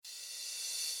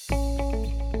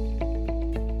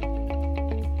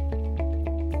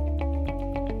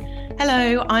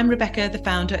Hello, I'm Rebecca, the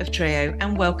founder of Trio,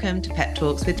 and welcome to Pep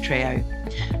Talks with Trio.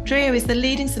 Trio is the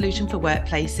leading solution for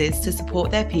workplaces to support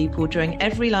their people during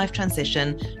every life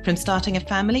transition, from starting a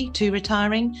family to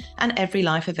retiring and every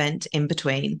life event in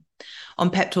between.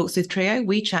 On Pep Talks with Trio,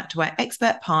 we chat to our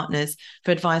expert partners for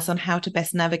advice on how to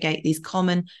best navigate these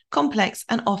common, complex,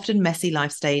 and often messy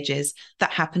life stages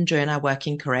that happen during our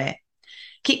working career.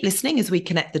 Keep listening as we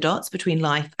connect the dots between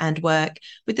life and work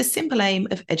with the simple aim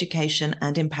of education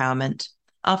and empowerment.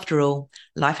 After all,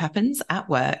 life happens at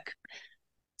work.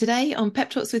 Today on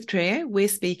Pep Talks with Trio, we're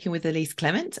speaking with Elise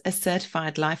Clement, a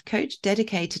certified life coach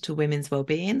dedicated to women's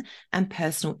well-being and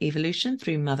personal evolution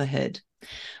through motherhood.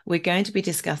 We're going to be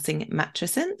discussing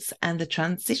matrescence and the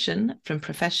transition from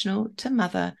professional to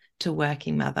mother to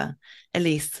working mother.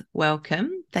 Elise,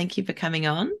 welcome. Thank you for coming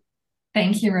on.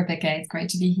 Thank you, Rebecca. It's great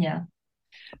to be here.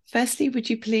 Firstly, would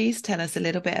you please tell us a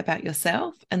little bit about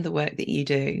yourself and the work that you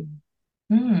do?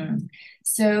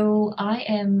 So I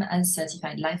am a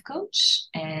certified life coach,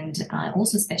 and I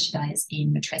also specialize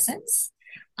in matrescence.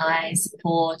 I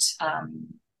support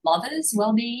mothers'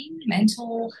 well-being,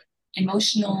 mental,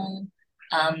 emotional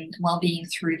well-being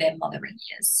through their mothering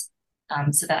years.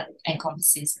 So that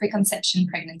encompasses preconception,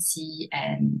 pregnancy,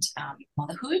 and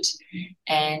motherhood.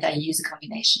 And I use a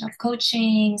combination of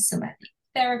coaching, somatic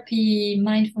therapy,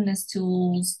 mindfulness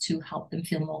tools to help them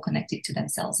feel more connected to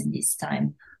themselves in this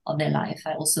time of their life.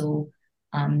 I also,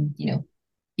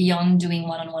 beyond doing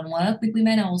one-on-one work with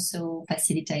women, I also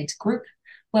facilitate group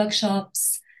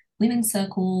workshops, women's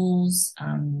circles,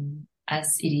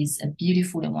 as it is a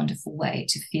beautiful and wonderful way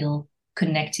to feel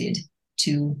connected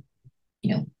to,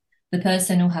 the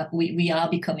person who we are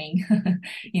becoming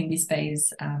in this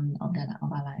phase of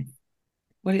our life.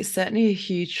 Well, it's certainly a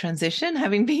huge transition,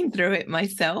 having been through it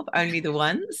myself, only the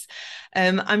once.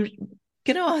 I'm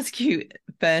going to ask you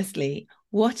firstly,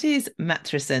 what is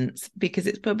matrescence? Because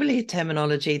it's probably a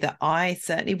terminology that I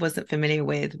certainly wasn't familiar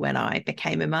with when I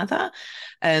became a mother.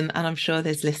 And I'm sure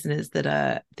there's listeners that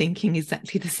are thinking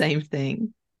exactly the same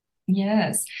thing.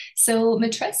 Yes. So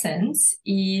matrescence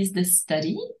is the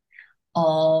study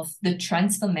of the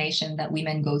transformation that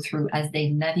women go through as they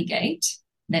navigate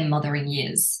their mothering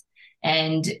years.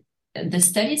 And the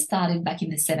study started back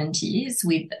in the 70s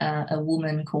with a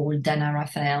woman called Dana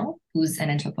Raphael, who's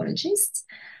an anthropologist.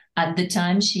 At the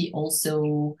time, she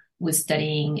also was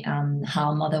studying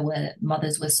how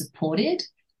mothers were supported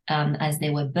as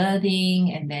they were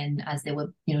birthing and then as they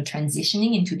were,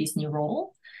 transitioning into this new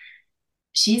role.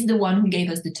 She's the one who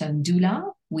gave us the term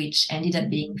doula, which ended up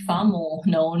being far more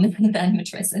known than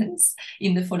matrescence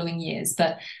in the following years.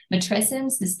 But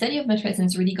matrescence, the study of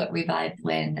matrescence really got revived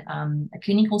when a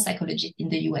clinical psychologist in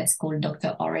the US called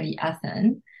Dr. Aurelie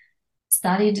Athen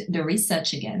started the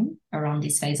research again around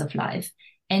this phase of life.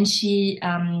 And she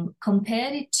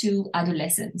compared it to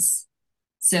adolescence.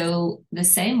 So the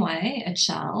same way a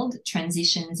child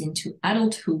transitions into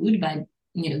adulthood by,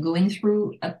 going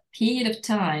through a period of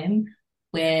time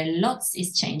where lots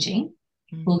is changing,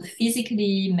 both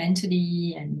physically,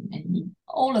 mentally, and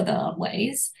all other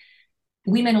ways,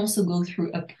 women also go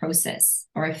through a process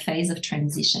or a phase of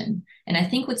transition. And I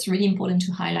think what's really important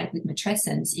to highlight with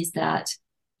matrescence is that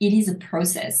it is a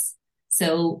process.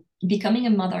 So becoming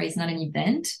a mother is not an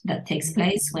event that takes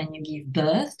place when you give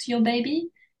birth to your baby.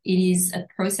 It is a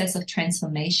process of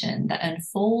transformation that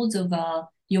unfolds over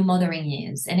your mothering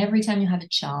years. And every time you have a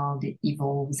child, it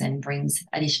evolves and brings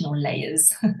additional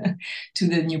layers to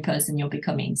the new person you're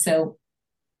becoming. So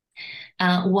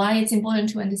why it's important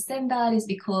to understand that is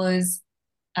because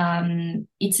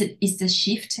it's a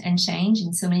shift and change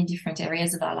in so many different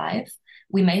areas of our life.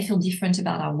 We may feel different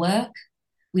about our work.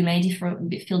 We may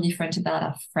feel different about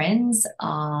our friends,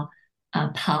 our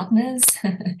partners,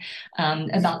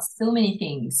 about so many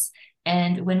things.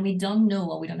 And when we don't know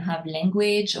or we don't have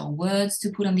language or words to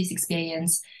put on this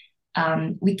experience,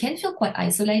 we can feel quite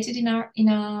isolated in our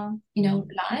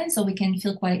lives, or we can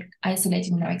feel quite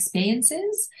isolated in our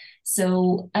experiences.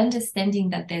 So understanding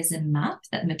that there's a map,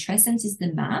 that matrescence is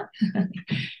the map,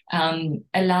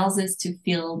 allows us to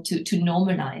feel to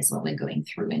normalize what we're going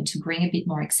through and to bring a bit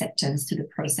more acceptance to the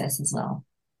process as well.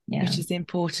 Yeah. Which is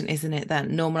important, isn't it? That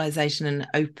normalization and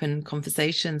open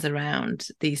conversations around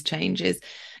these changes.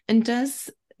 And does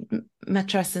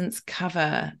matrescence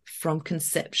cover from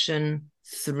conception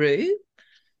through,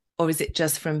 or is it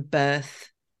just from birth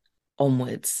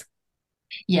onwards?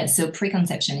 Yeah, so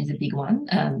preconception is a big one.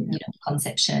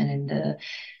 Conception and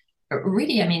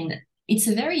really, I mean, it's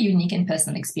a very unique and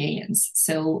personal experience.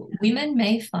 So women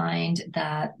may find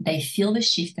that they feel the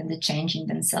shift and the change in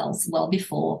themselves well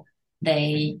before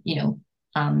they,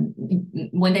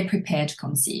 when they prepare to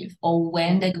conceive, or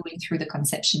when they're going through the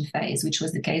conception phase, which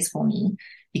was the case for me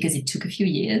because it took a few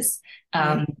years.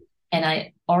 And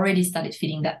I already started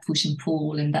feeling that push and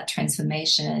pull and that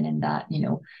transformation and that,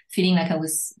 feeling like I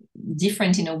was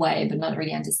different in a way, but not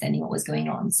really understanding what was going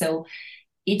on. So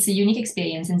it's a unique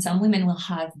experience. And some women will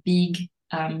have big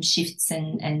shifts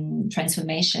and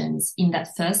transformations in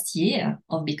that first year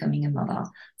of becoming a mother.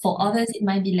 For others, it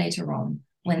might be later on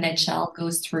when their child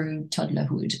goes through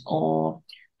toddlerhood or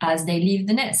as they leave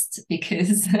the nest,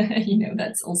 because,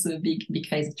 that's also a big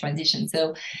phase of transition.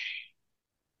 So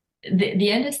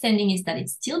the understanding is that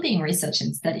it's still being researched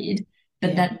and studied,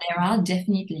 but that there are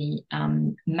definitely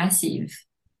massive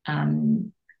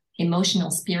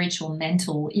emotional, spiritual,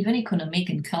 mental, even economic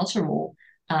and cultural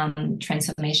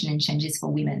transformation and changes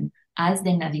for women as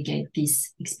they navigate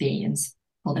this experience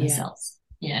for themselves.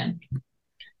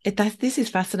 This is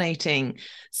fascinating.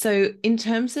 So in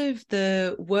terms of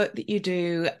the work that you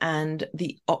do and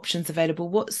the options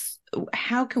available,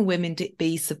 how can women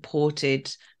be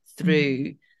supported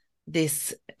through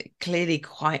this clearly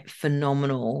quite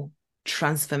phenomenal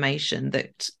transformation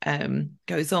that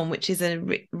goes on, which is a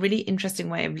really interesting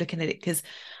way of looking at it, because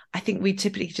I think we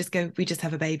typically just go, we just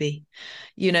have a baby,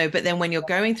 but then when you're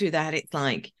going through that, it's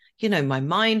like, my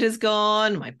mind has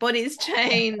gone, my body's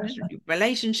changed,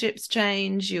 relationships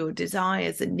change, your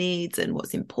desires and needs and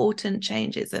what's important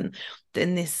changes. And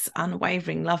then this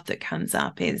unwavering love that comes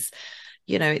up is,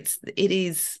 it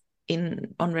is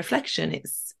on reflection,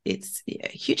 it's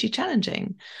hugely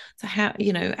challenging. So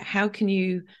how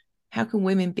can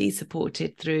women be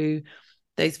supported through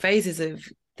those phases of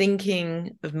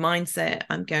thinking, of mindset,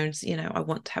 I'm going to, I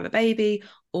want to have a baby,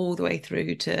 all the way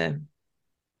through to,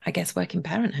 I guess, working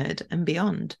parenthood and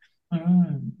beyond?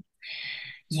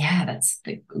 Yeah, that's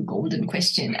the golden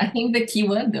question. I think the key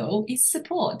word, though, is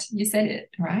support. You said it,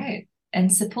 right?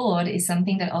 And support is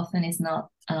something that often is not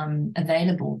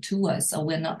available to us, or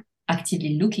we're not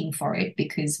actively looking for it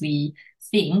because we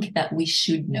think that we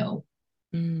should know.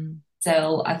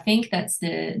 So I think that's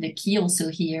the key also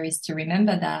here, is to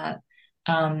remember that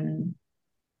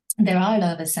there are a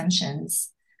lot of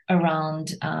assumptions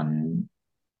around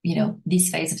this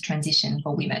phase of transition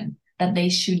for women, that they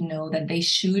should know, that they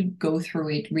should go through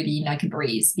it really like a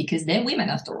breeze, because they're women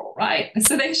after all, right?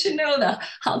 So they should know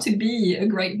how to be a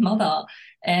great mother,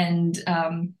 and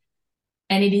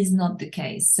it is not the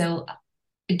case. So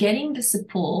getting the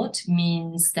support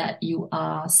means that you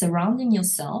are surrounding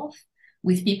yourself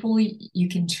with people you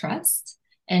can trust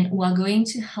and who are going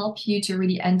to help you to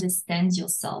really understand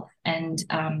yourself and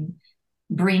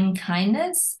bring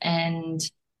kindness and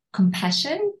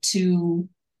compassion to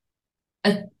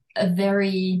a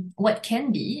very, what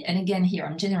can be, and again here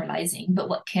I'm generalizing, but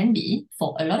what can be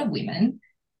for a lot of women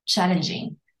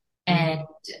challenging and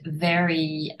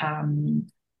very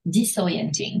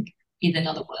disorienting is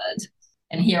another word.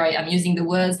 And here I am using the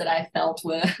words that I felt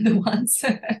were the ones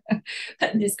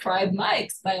that describe my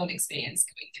own experience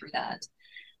going through that.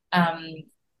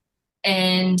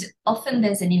 And often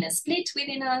there's an inner split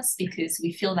within us because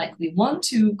we feel like we want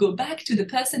to go back to the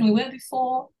person we were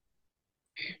before,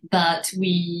 but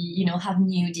we, have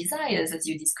new desires, as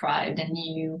you described, and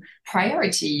new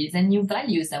priorities and new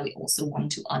values that we also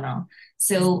want to honor.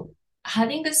 So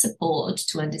having the support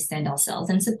to understand ourselves,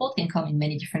 and support can come in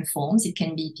many different forms. It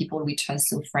can be people we trust,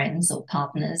 so friends or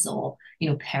partners or,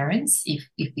 parents, if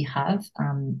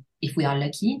we are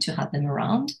lucky to have them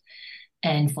around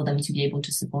and for them to be able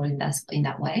to support in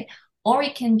that way. Or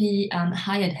it can be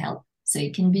hired help. So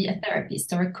it can be a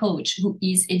therapist or a coach who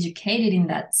is educated in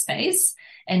that space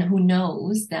and who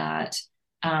knows that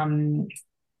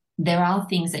there are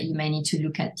things that you may need to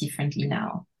look at differently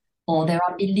now, or there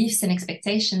are beliefs and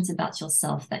expectations about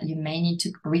yourself that you may need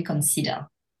to reconsider.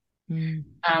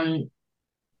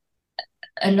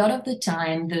 A lot of the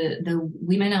time, the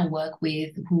women I work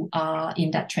with who are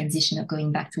in that transition of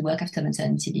going back to work after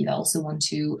maternity leave, I also want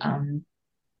to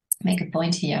make a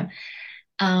point here,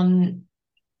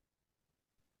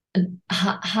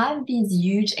 have these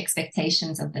huge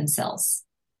expectations of themselves.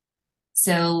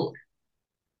 So,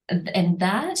 and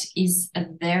that is a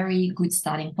very good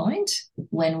starting point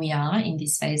when we are in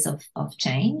this phase of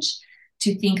change,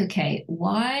 to think, okay,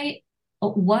 what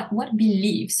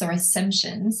beliefs or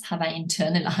assumptions have I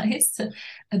internalized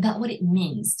about what it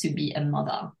means to be a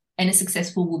mother and a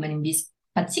successful woman in this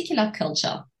particular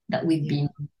culture that we've been,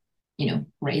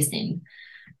 raised in?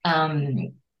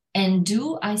 And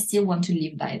do I still want to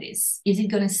live by this? Is it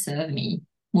going to serve me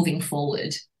moving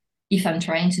forward? If I'm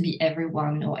trying to be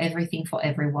everyone or everything for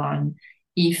everyone,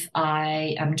 if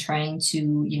I am trying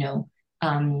to,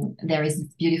 there is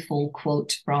this beautiful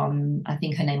quote from, I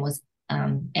think her name was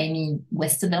Amy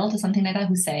Westervelt or something like that,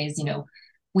 who says,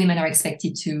 women are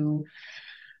expected to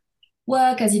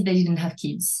work as if they didn't have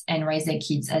kids and raise their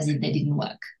kids as if they didn't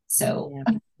work. So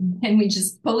can we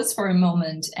just pause for a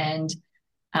moment and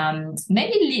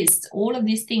maybe list all of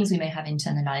these things we may have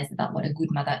internalized about what a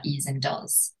good mother is and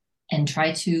does, and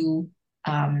try to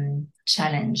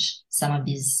challenge some of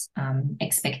these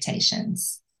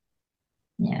expectations.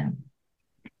 Yeah.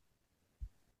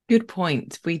 Good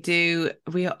point.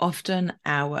 We are often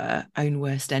our own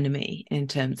worst enemy in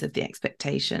terms of the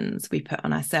expectations we put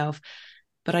on ourselves.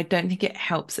 But I don't think it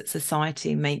helps that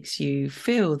society makes you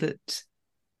feel that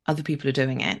other people are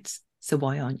doing it. So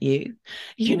why aren't you?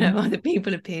 Other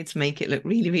people appear to make it look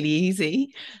really, really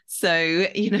easy. So,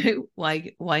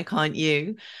 why can't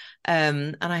you?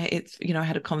 And I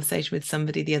had a conversation with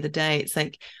somebody the other day. It's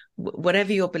like,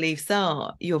 whatever your beliefs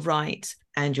are, you're right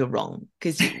and you're wrong.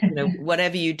 Because,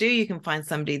 whatever you do, you can find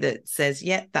somebody that says,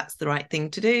 yeah, that's the right thing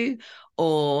to do.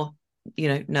 Or,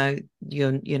 no,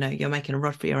 you're making a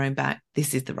rod for your own back.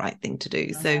 This is the right thing to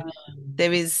do. So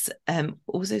there is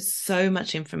also so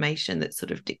much information that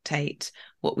sort of dictate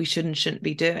what we should and shouldn't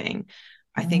be doing.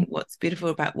 I think what's beautiful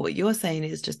about what you're saying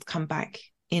is just come back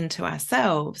into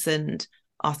ourselves and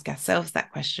ask ourselves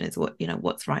that question: is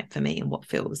what's right for me and what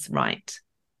feels right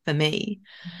for me.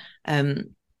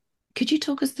 Could you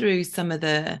talk us through some of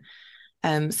the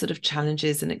sort of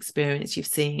challenges and experience you've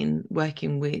seen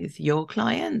working with your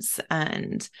clients,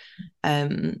 and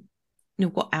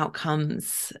what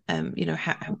outcomes,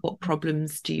 what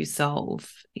problems do you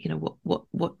solve?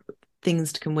 What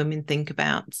things can women think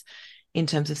about in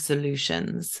terms of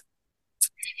solutions?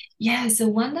 Yeah, so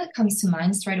one that comes to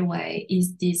mind straight away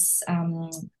is this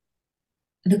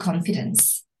the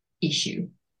confidence issue.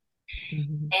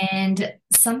 And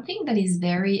something that is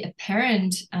very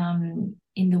apparent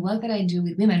in the work that I do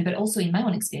with women, but also in my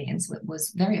own experience, what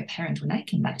was very apparent when I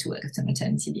came back to work after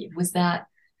maternity leave, was that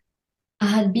I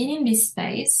had been in this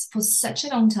space for such a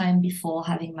long time before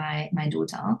having my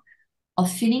daughter,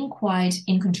 of feeling quite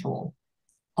in control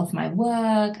of my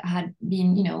work. I had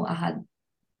been, I had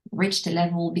reached a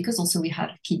level, because also we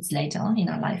had kids later in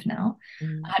our life now,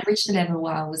 I had reached a level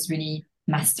where I was really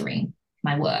mastering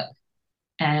my work.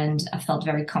 And I felt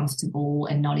very comfortable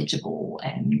and knowledgeable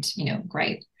and,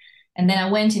 great. And then I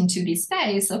went into this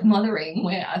space of mothering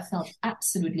where I felt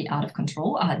absolutely out of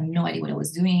control. I had no idea what I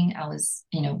was doing. I was,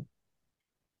 not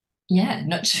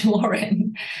sure,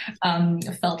 and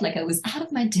felt like I was out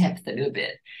of my depth a little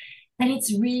bit. And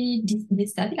it's really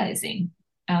destabilizing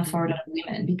for a lot of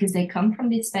women, because they come from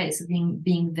this space of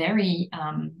being very,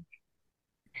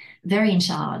 very in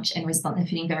charge and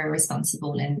feeling very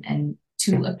responsible, and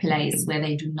to a place where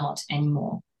they do not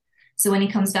anymore. So when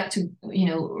it comes back to,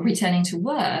 returning to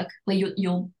work, where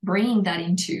you're bringing that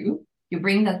you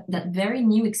bring that very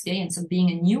new experience of being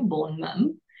a newborn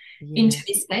mum into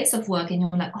this place of work, and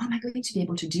you're like, oh, am I going to be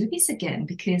able to do this again?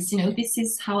 Because, this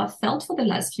is how I felt for the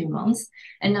last few months.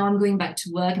 And now I'm going back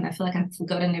to work and I feel like I've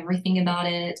forgotten everything about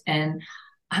it. And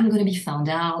I'm going to be found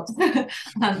out,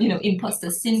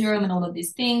 imposter syndrome and all of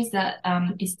these things that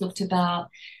is talked about.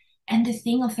 And the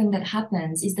thing often that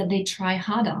happens is that they try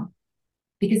harder,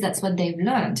 because that's what they've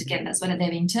learned. Again, that's what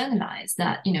they've internalized,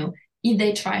 that, if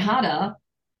they try harder,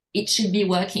 it should be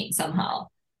working somehow.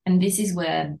 And this is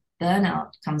where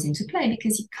burnout comes into play,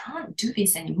 because you can't do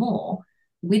this anymore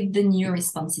with the new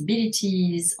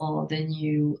responsibilities or the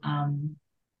new, the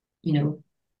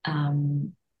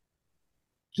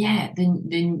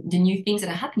new things that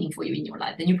are happening for you in your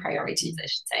life, the new priorities, I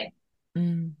should say.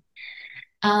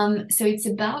 So it's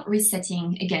about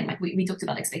resetting, again, like we talked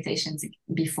about expectations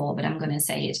before, but I'm going to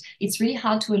say it. It's really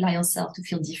hard to allow yourself to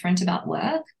feel different about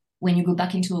work when you go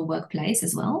back into a workplace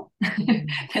as well,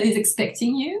 that is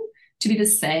expecting you to be the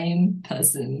same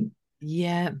person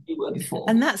you were before.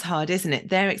 And that's hard, isn't it?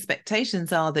 Their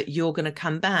expectations are that you're going to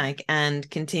come back and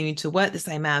continue to work the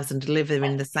same hours and deliver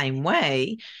in the same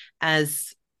way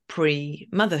as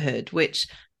pre-motherhood, which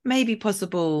may be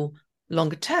possible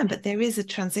longer term, but there is a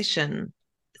transition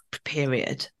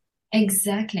period.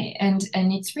 Exactly. And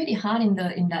it's really hard in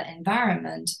that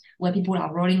environment where people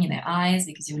are rolling in their eyes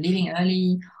because you're leaving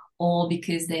early, or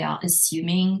because they are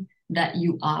assuming that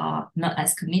you are not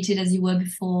as committed as you were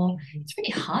before. It's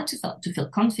really hard to feel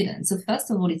confident. So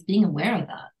first of all, it's being aware of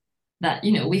that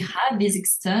we have these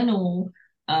external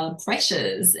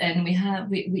pressures, and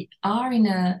we are in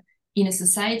a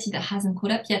society that hasn't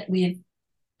caught up yet with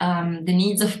the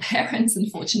needs of parents,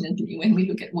 unfortunately, when we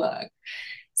look at work.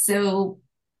 So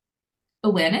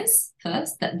awareness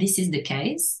first, that this is the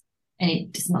case, and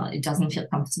it doesn't feel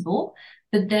comfortable,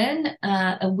 but then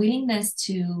a willingness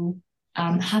to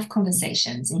have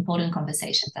conversations, important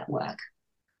conversations at work.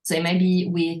 So it may be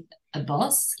with a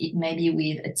boss, it may be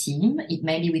with a team, it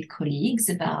may be with colleagues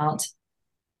about,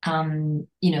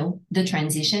 the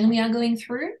transition we are going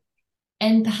through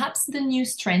and perhaps the new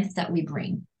strength that we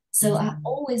bring. So I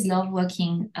always love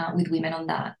working with women on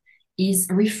that, is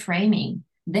reframing.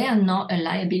 They are not a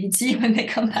liability when they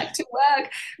come back to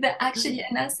work. They're actually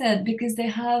an asset because they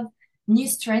have new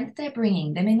strength they're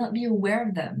bringing. They may not be aware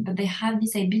of them, but they have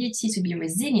this ability to be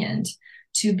resilient,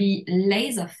 to be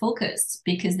laser focused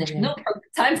because there's no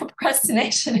time for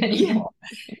procrastination anymore.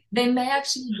 They may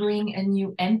actually bring a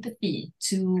new empathy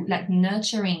to like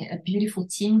nurturing a beautiful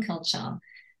team culture.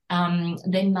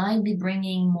 They might be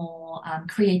bringing more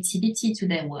creativity to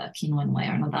their work in one way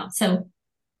or another. So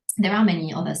there are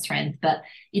many other strengths, but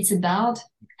it's about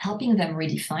helping them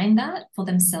redefine that for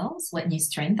themselves. What new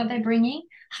strength are they bringing?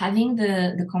 Having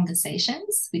the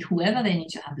conversations with whoever they need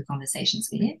to have the conversations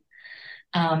with.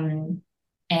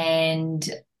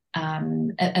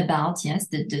 About, yes,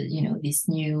 this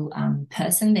new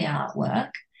person they are at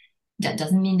work. That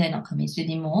doesn't mean they're not committed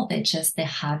anymore. They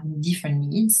have different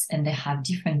needs and they have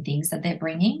different things that they're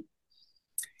bringing.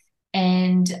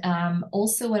 And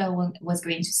also what I was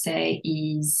going to say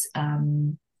is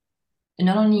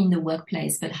not only in the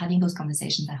workplace, but having those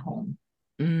conversations at home.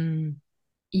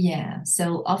 Yeah.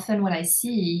 So often what I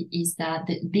see is that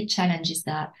the big challenge is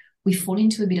that we fall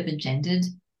into a bit of a gendered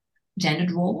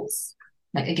roles.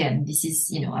 Like, again, this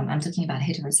is, I'm talking about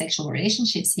heterosexual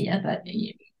relationships here, but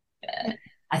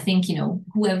I think,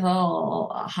 whoever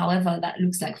or however that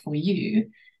looks like for you,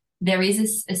 there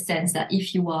is a sense that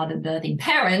if you are the birthing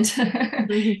parent,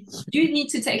 you need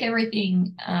to take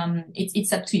everything.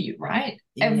 It's up to you, right?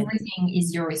 Yeah. Everything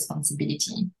is your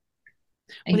responsibility.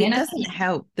 Again, it doesn't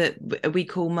help that we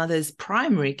call mothers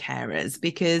primary carers,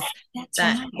 because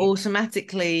that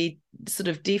automatically sort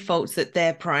of defaults that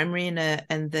they're primary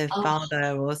and the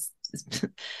father or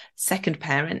second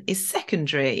parent is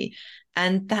secondary.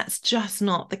 And that's just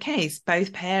not the case.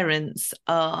 Both parents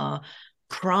are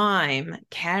prime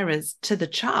carers to the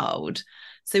child.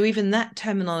 So even that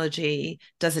terminology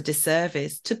does a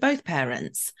disservice to both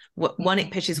parents. One,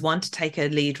 it pushes one to take a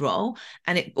lead role,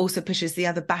 and it also pushes the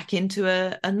other back into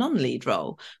a non-lead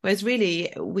role. Whereas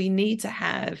really we need to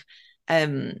have,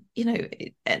 an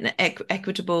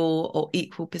equitable or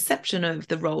equal perception of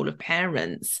the role of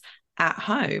parents at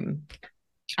home.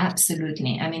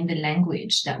 Absolutely. I mean, the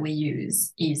language that we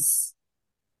use is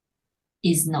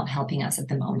not helping us at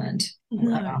the moment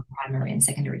around primary and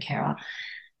secondary care.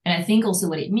 And I think also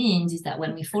what it means is that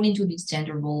when we fall into these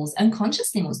gender roles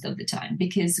unconsciously most of the time,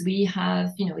 because we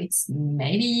have, it's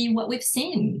maybe what we've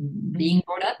seen, being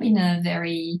brought up in a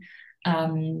very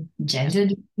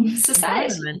gendered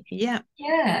society. Yeah.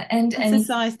 And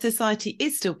society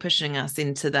is still pushing us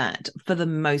into that for the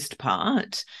most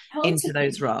part, into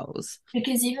those roles.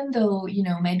 Because even though,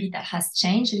 maybe that has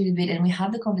changed a little bit, and we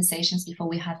have the conversations before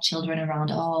we have children around,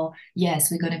 oh,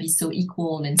 yes, we're going to be so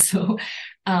equal. And so,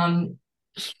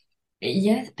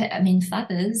 yes, I mean,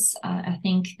 fathers, I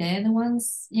think they're the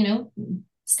ones,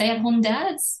 stay-at-home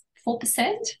dads,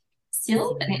 4%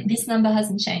 still. And this number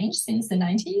hasn't changed since the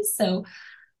 90s. So,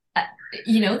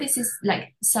 this is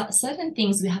like certain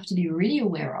things we have to be really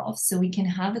aware of, so we can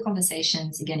have the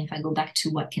conversations. Again, if I go back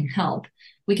to what can help,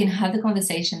 we can have the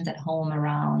conversations at home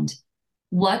around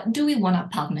what do we want our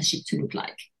partnership to look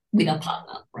like with our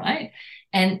partner, right?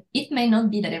 And it may not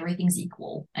be that everything's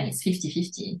equal and it's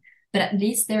 50-50, but at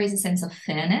least there is a sense of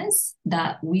fairness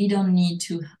that we don't need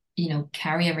to,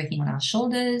 carry everything on our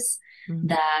shoulders,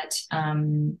 that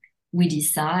we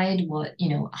decide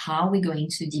how we're going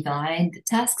to divide the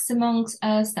tasks amongst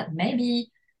us, that maybe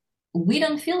we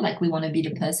don't feel like we want to be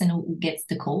the person who gets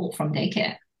the call from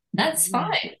daycare. That's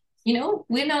fine.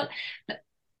 We're not.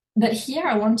 But here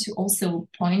I want to also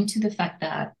point to the fact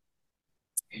that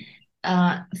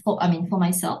for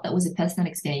myself, that was a personal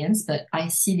experience, but I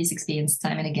see this experience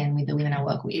time and again with the women I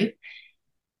work with.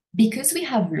 Because we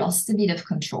have lost a bit of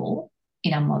control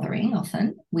in our mothering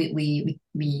often, we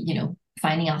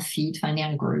finding our feet, finding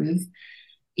our groove,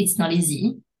 it's not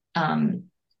easy.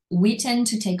 We tend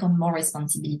to take on more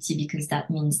responsibility because that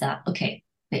means that, okay,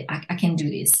 I can do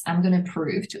this. I'm going to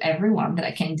prove to everyone that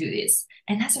I can do this.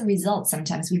 And as a result,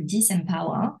 sometimes we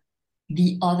disempower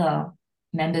the other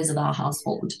members of our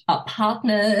household, our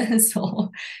partners.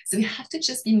 So we have to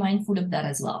just be mindful of that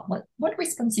as well. What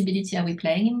responsibility are we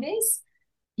playing in this?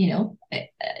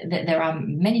 There are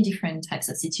many different types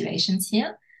of situations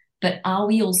here, but are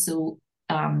we also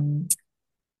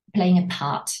playing a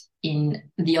part in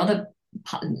the other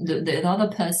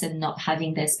person not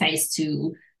having their space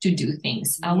to do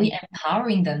things? Are we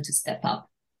empowering them to step up?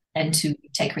 and to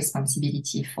take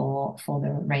responsibility for the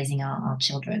raising our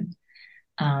children.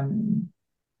 Yeah.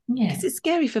 Because it's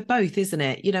scary for both, isn't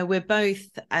it? We're both,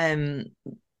 I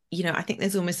think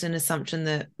there's almost an assumption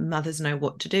that mothers know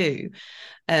what to do.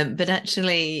 But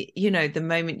actually, the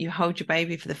moment you hold your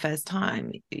baby for the first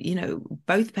time,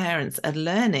 both parents are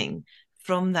learning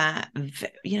from that,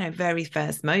 very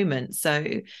first moment. So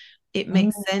it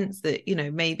makes sense that,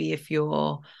 maybe if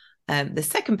you're the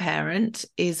second parent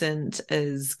isn't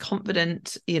as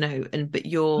confident, but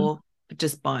you're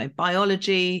just by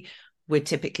biology, we're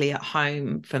typically at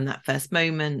home from that first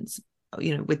moment,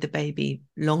 with the baby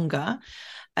longer.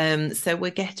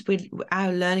 So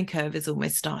our learning curve has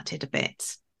almost started a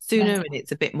bit sooner, and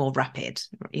it's a bit more rapid.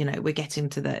 We're getting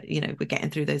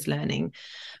through those learning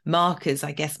markers,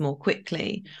 I guess, more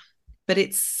quickly. But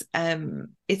it's a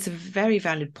very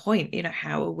valid point.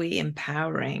 How are we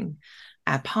empowering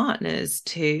our partners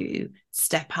to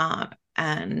step up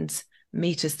and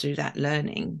meet us through that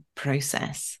learning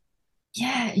process?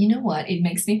 Yeah, you know what? It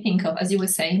makes me think of, as you were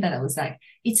saying that, I was like,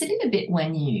 it's a little bit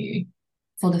when you,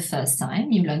 for the first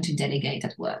time, you learn to delegate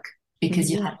at work because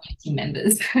you have new team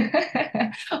members.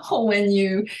 Or when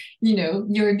you're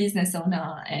a business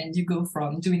owner and you go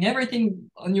from doing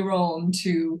everything on your own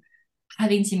to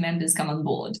having team members come on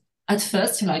board. At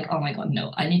first, you're like, oh my God,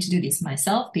 no, I need to do this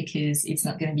myself because it's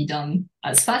not going to be done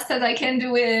as fast as I can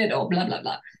do it, or blah, blah,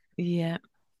 blah. Yeah.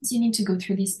 You need to go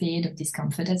through this period of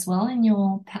discomfort as well in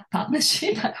your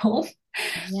partnership at home.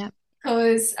 Yeah.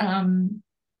 Because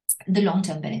the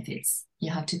long-term benefits,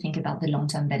 you have to think about the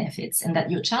long-term benefits, and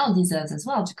that your child deserves as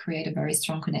well to create a very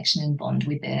strong connection and bond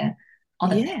with their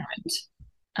other parent.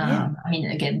 I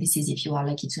mean, again, this is if you are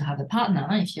lucky to have a partner.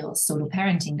 If you're solo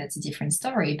parenting, that's a different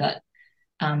story. But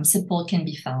support can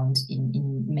be found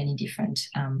in many different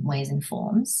ways and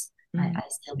forms. I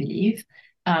still believe.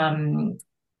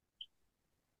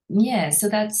 Yeah, so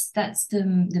that's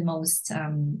the most.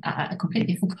 I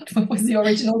completely forgot what was the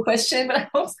original question, but I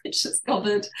hope it just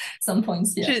covered some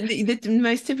points here. The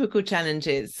most difficult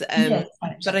challenges, yes,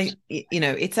 but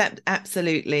it's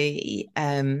absolutely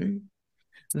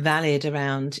valid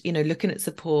around looking at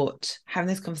support, having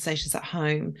those conversations at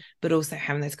home, but also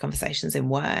having those conversations in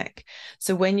work.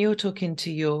 So when you're talking to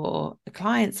your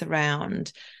clients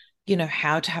around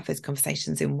how to have those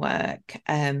conversations in work,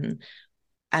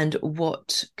 and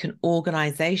what can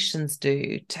organizations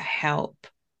do to help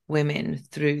women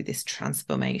through this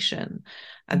transformation,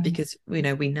 and because we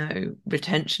know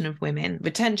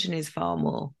retention is far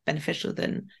more beneficial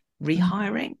than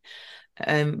rehiring.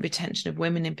 Retention of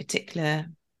women in particular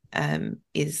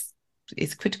is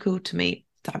critical to meet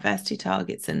diversity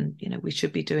targets, and we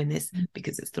should be doing this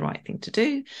because it's the right thing to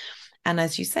do. And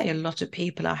as you say, a lot of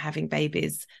people are having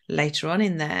babies later on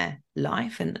in their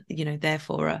life, and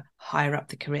therefore are higher up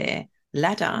the career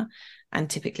ladder and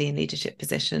typically in leadership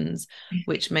positions,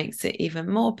 which makes it even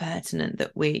more pertinent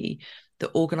that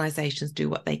organizations do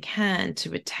what they can to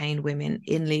retain women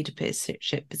in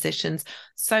leadership positions,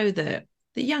 so that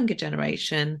the younger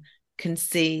generation can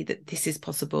see that this is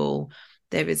possible.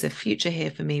 There is a future here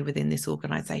for me within this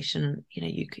organization.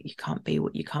 You can't be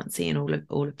what you can't see, and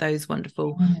all of those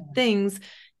wonderful things.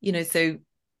 So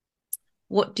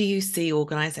what do you see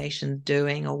organizations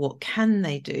doing, or what can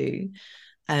they do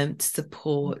to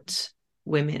support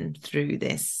women through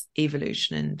this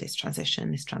evolution and this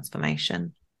transition, this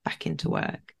transformation back into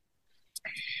work?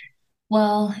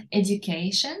 Well,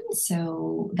 education,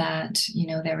 so that,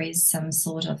 there is some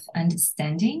sort of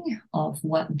understanding of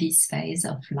what this phase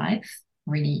of life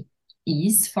really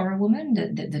is for a woman,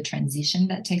 the transition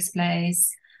that takes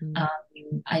place.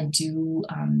 I do,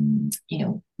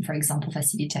 for example,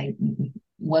 facilitate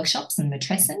workshops on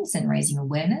matrescence and raising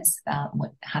awareness about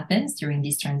what happens during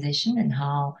this transition, and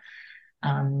how,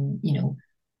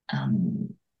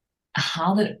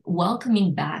 how the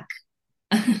welcoming back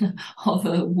of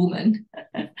a woman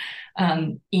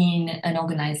in an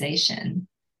organization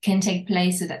can take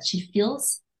place, so that she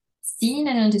feels seen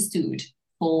and understood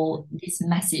for this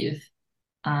massive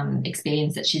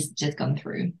experience that she's just gone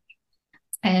through.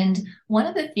 And one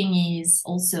other thing is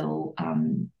also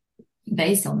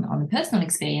based on personal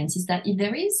experience, is that if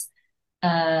there is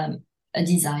a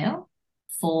desire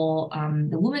for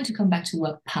the woman to come back to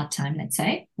work part-time, let's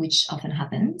say, which often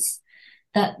happens,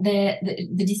 that the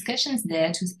discussions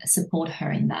there to support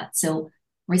her in that. So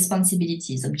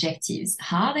responsibilities, objectives,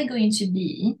 how are they going to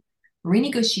be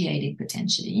renegotiated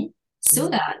potentially, so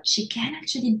that she can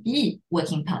actually be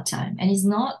working part-time and is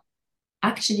not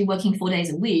actually working 4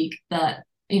 days a week, but,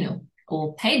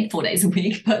 or paid 4 days a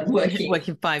week, but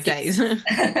working 5 days.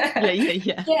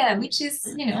 Yeah. Yeah, which is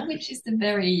the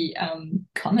very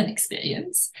common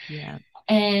experience. Yeah.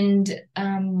 And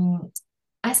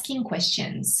asking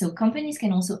questions. So companies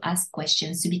can also ask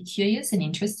questions to be curious and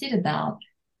interested about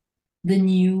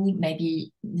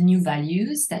maybe the new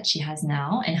values that she has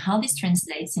now and how this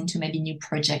translates into maybe new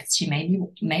projects she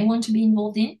may want to be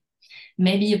involved in.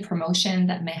 Maybe a promotion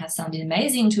that may have sounded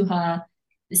amazing to her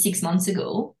 6 months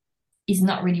ago is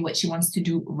not really what she wants to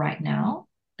do right now,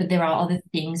 but there are other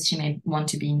things she may want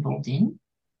to be involved in.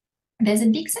 There's a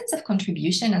big sense of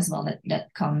contribution as well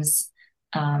that comes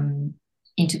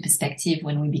into perspective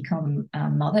when we become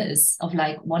mothers, of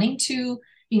like wanting to,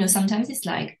 sometimes it's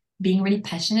like being really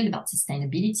passionate about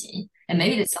sustainability. And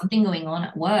maybe there's something going on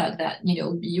at work that,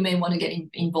 you may want to get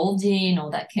involved in, or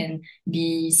that can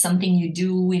be something you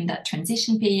do in that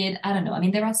transition period. I don't know. I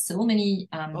mean, there are so many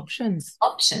options,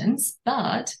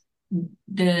 but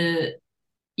the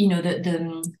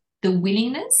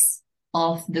willingness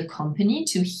of the company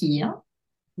to hear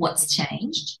what's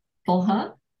changed for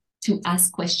her, to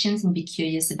ask questions and be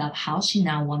curious about how she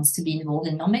now wants to be involved,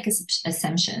 and not make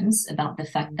assumptions about the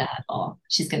fact that,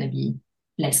 she's going to be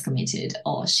less committed,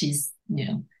 or she's,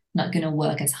 not going to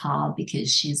work as hard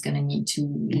because she's going to need to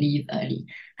leave early.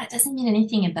 That doesn't mean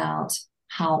anything about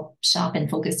how sharp and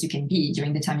focused you can be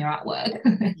during the time you're at work,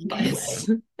 by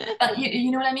the way. But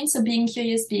you know what I mean? So being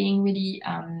curious, being really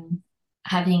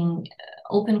having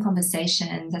open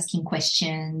conversations, asking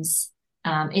questions,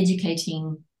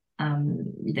 educating.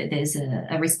 There's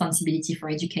a responsibility for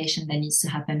education that needs to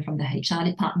happen from the HR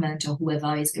department or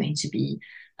whoever is going to be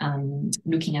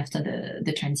looking after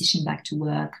the transition back to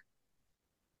work.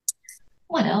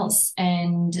 What else?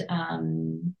 And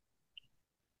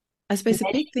I suppose the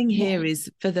big thing here is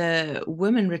for the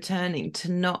woman returning to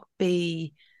not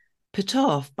be put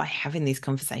off by having these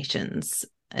conversations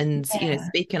and,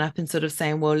 speaking up and sort of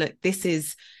saying, well, look, this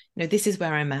is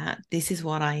where I'm at. This is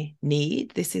what I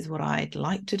need. This is what I'd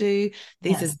like to do.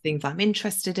 These are the things I'm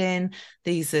interested in.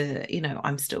 These are,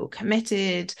 I'm still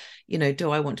committed.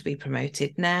 Do I want to be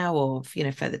promoted now or,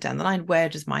 further down the line? Where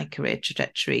does my career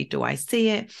trajectory, do I see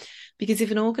it? Because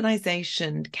if an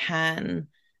organization can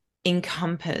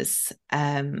encompass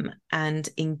and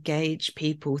engage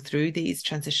people through these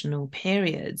transitional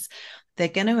periods, they're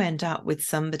going to end up with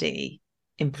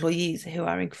employees who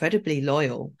are incredibly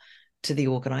loyal to the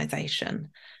organization,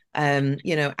 and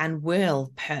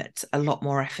will put a lot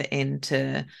more effort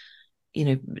into,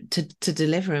 to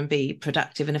deliver and be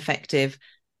productive and effective,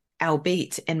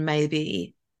 albeit in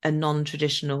maybe a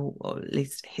non-traditional, or at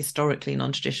least historically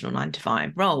non-traditional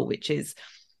 9-to-5 role, which is,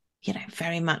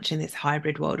 very much in this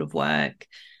hybrid world of work.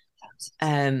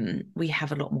 We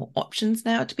have a lot more options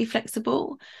now to be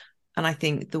flexible. And I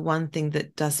think the one thing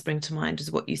that does spring to mind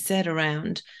is what you said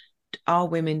around, are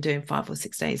women doing 5 or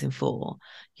 6 days in 4,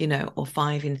 or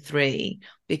 5 in 3?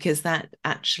 Because that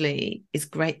actually is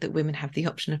great that women have the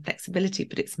option of flexibility,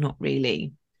 but it's not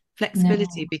really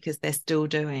flexibility because they're still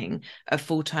doing a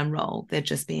full-time role. They're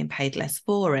just being paid less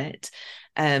for it.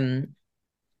 On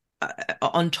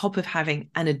top of having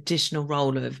an additional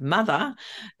role of mother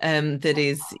that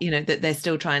is, that they're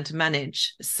still trying to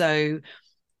manage. So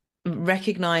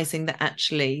recognizing that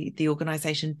actually the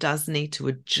organization does need to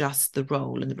adjust the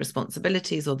role and the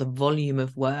responsibilities or the volume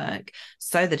of work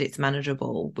so that it's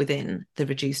manageable within the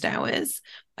reduced hours,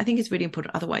 I think is really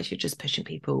important. Otherwise, you're just pushing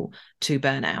people to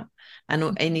burnout,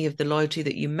 and any of the loyalty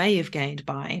that you may have gained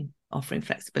by offering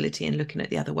flexibility and looking at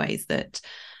the other ways that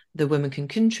the woman can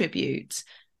contribute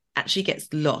actually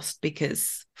gets lost,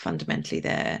 because fundamentally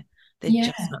they're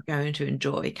just not going to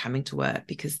enjoy coming to work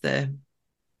because the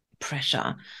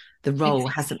pressure, the role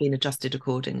hasn't been adjusted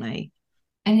accordingly,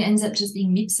 and it ends up just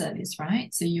being lip service,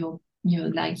 right? So you're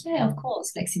like, of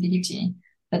course, flexibility,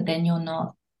 but then you're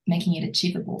not making it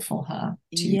achievable for her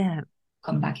to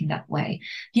come back in that way.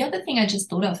 The other thing I just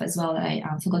thought of as well that I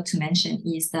forgot to mention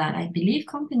is that I believe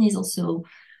companies also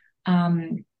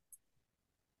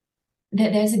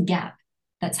there's a gap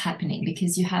that's happening,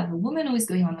 because you have a woman who is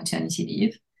going on maternity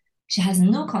leave. She has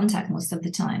no contact most of the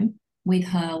time with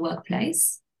her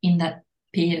workplace in that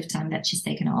period of time that she's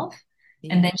taken off.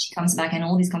 And then she comes back, and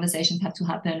all these conversations have to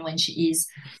happen when she is,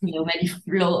 maybe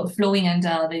flowing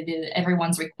under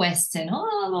everyone's requests. And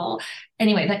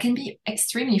anyway, that can be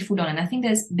extremely full on. And I think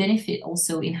there's benefit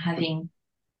also in having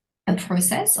a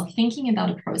process, or thinking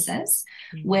about a process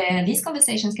where these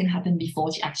conversations can happen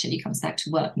before she actually comes back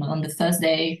to work, not on the first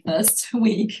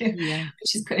week,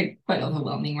 which is quite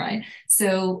overwhelming, right?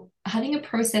 So having a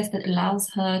process that allows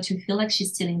her to feel like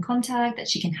she's still in contact, that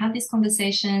she can have these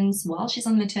conversations while she's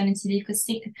on maternity leave, because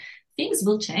things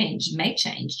may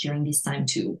change during this time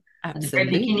too. At the very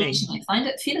beginning, Absolutely. she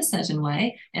might feel a certain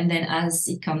way, and then as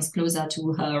it comes closer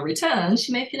to her return,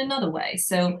 she may feel another way.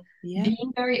 So Yeah.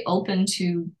 being very open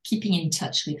to keeping in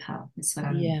touch with her is what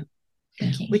I'm Yeah.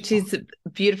 thinking. Which is a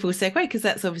beautiful segue, because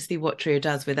that's obviously what Trio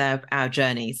does with our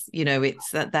journeys. You know, it's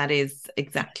that is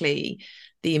exactly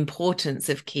the importance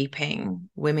of keeping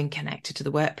women connected to the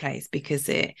workplace, because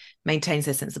it maintains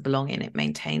their sense of belonging, it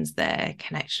maintains their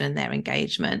connection and their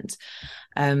engagement.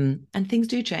 And things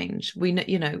do change. We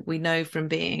know from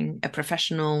being a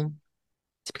professional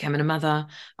to becoming a mother.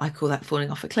 I call that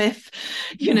falling off a cliff.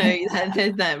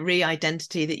 There's that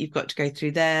re-identity that you've got to go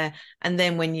through there. And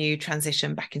then when you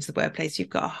transition back into the workplace, you've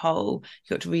got to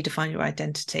redefine your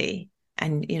identity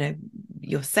and,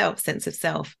 your sense of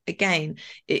self. Again,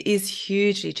 it is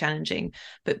hugely challenging,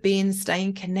 but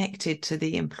staying connected to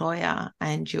the employer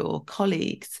and your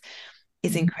colleagues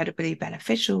is incredibly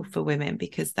beneficial for women,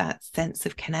 because that sense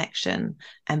of connection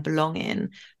and belonging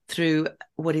through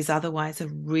what is otherwise a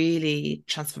really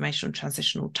transformational,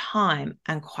 transitional time,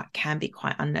 and can be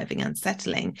quite unnerving,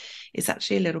 unsettling, is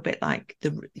actually a little bit like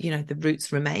the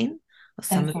roots remain, or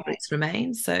some of the roots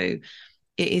remain. So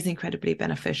it is incredibly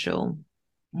beneficial.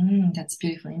 That's a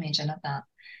beautiful image. I love that.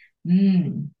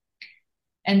 And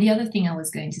the other thing I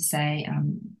was going to say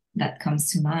that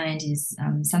comes to mind is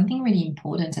something really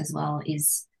important as well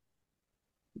is,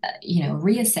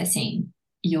 reassessing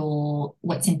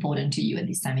what's important to you at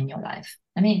this time in your life.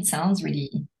 I mean, it sounds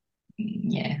really,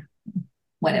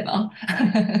 whatever,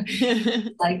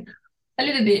 like a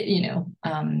little bit,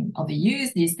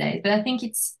 overused these days. But I think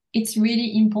it's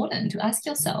really important to ask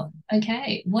yourself,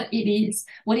 okay, what is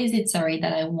it,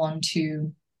 that I want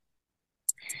to,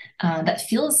 that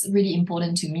feels really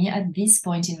important to me at this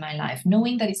point in my life,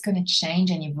 knowing that it's going to change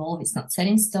and evolve. It's not set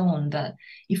in stone, but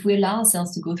if we allow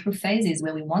ourselves to go through phases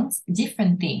where we want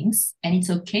different things, and it's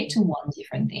okay to want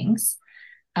different things,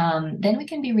 then we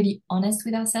can be really honest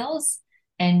with ourselves,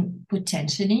 and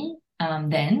potentially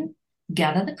then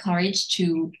gather the courage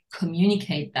to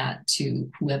communicate that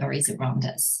to whoever is around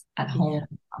us, at home,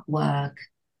 at work.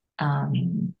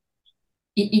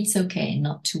 It's okay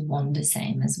not to want the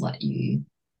same as what you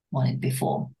wanted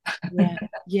before.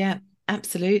 Yeah,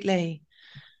 absolutely.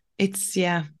 It's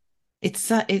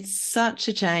such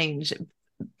a change,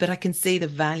 but I can see the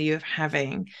value of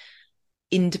having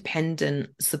independent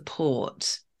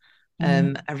support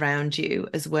around you,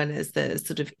 as well as the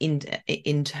sort of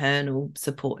internal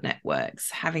support networks.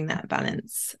 Having that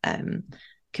balance can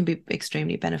be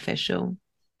extremely beneficial.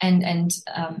 And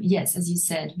yes, as you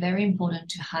said, very important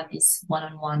to have this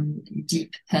one-on-one,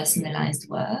 deep, personalized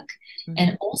work,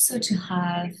 and also to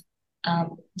have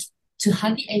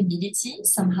the ability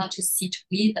somehow to sit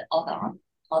with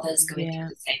others going through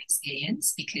the same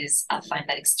experience, because I find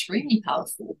that extremely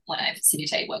powerful when I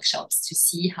facilitate workshops, to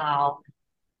see how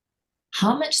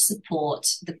much support,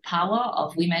 the power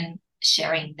of women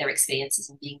sharing their experiences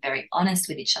and being very honest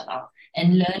with each other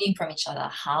and learning from each other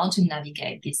how to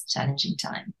navigate this challenging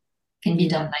time can be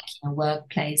done, like in a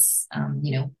workplace.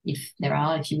 If there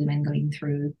are a few women going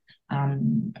through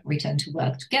return to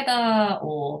work together,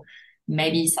 or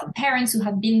maybe some parents who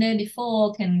have been there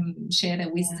before can share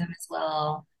their wisdom as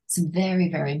well. It's very,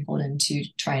 very important to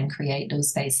try and create those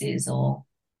spaces or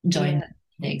join them.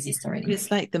 They exist already. It's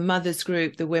like the mothers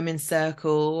group, the women's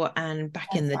circle, and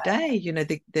back in the day,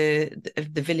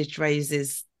 the village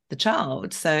raises the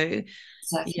child. So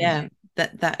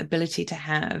that ability to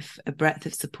have a breadth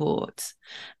of support,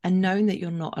 and knowing that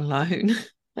you're not alone.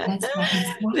 That's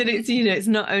that it's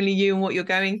not only you and what you're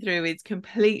going through, it's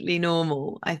completely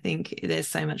normal. I think there's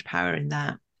so much power in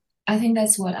that. I think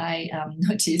that's what I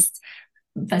noticed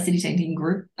facilitating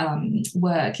group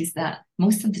work, is that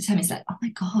most of the time it's like, oh my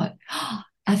God,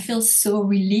 I feel so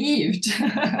relieved.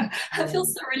 I feel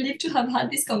so relieved to have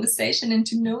had this conversation, and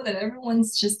to know that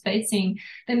everyone's just they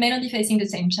may not be facing the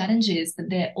same challenges, but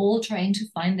they're all trying to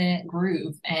find their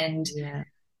groove. And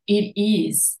it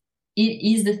is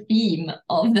the theme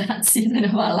of that season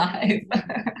of our life.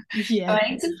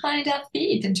 Trying to find our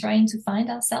feet and trying to find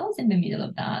ourselves in the middle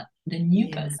of that, the new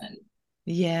person.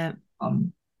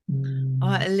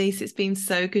 Elise, it's been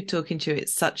so good talking to you.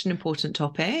 It's such an important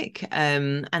topic,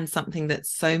 and something that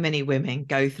so many women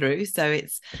go through. So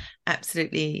it's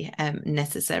absolutely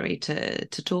necessary to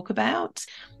talk about.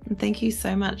 And thank you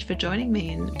so much for joining me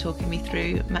and talking me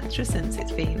through Matrescence.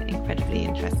 It's been incredibly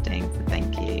interesting. So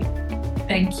thank you.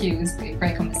 Thank you. It was a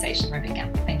great conversation,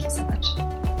 Rebecca. Thank you so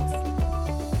much.